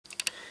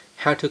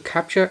how to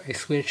capture a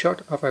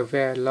screenshot of a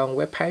very long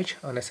web page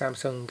on a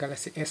Samsung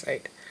Galaxy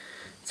S8.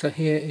 So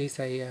here is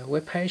a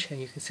web page, and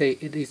you can see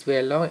it is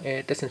very long and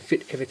it doesn't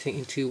fit everything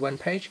into one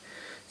page.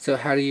 So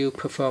how do you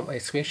perform a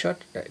screenshot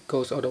that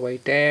goes all the way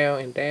down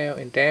and down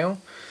and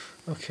down?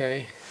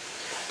 Okay,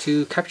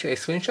 to capture a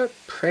screenshot,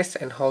 press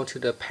and hold to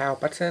the power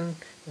button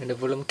and the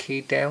volume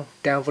key down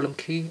volume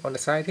key on the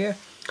side here.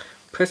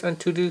 Press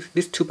onto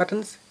these two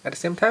buttons at the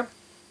same time.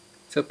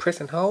 So press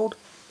and hold.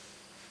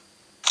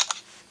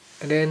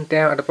 And then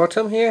down at the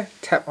bottom here,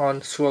 tap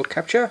on scroll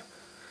capture.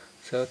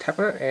 So tap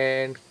on it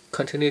and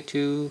continue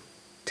to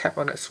tap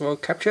on that scroll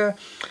capture,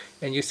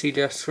 and you see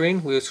the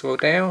screen will scroll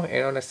down,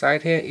 and on the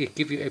side here it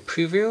gives you a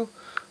preview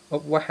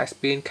of what has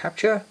been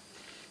captured.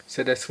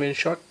 So the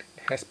screenshot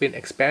has been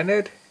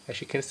expanded. As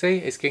you can see,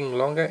 it's getting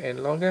longer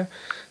and longer.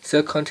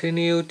 So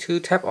continue to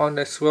tap on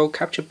the scroll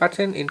capture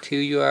button until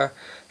you are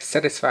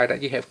satisfied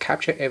that you have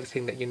captured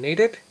everything that you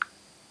needed.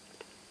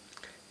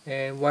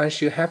 And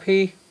once you're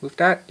happy with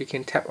that, you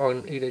can tap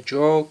on either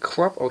draw,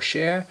 crop or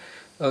share,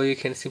 or you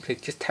can simply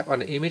just tap on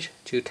the image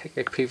to take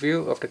a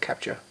preview of the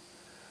capture.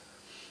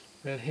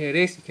 And here it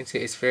is. You can see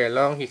it's very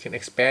long. You can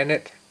expand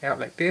it out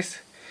like this.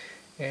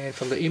 And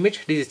from the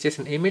image, this is just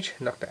an image,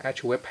 not the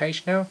actual web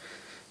page now.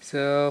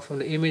 So from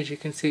the image you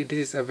can see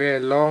this is a very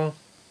long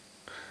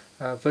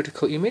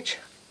vertical image,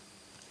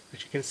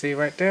 which you can see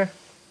right there.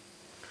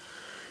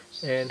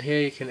 And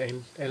here you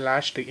can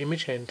enlarge the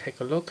image and take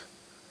a look.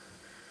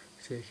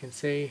 So you can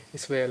see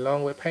it's a very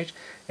long web page,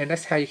 and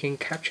that's how you can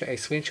capture a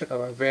screenshot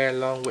of a very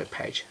long web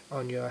page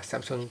on your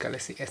Samsung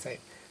Galaxy S8.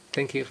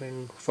 Thank you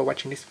for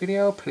watching this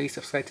video. Please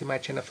subscribe to my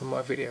channel for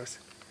more videos.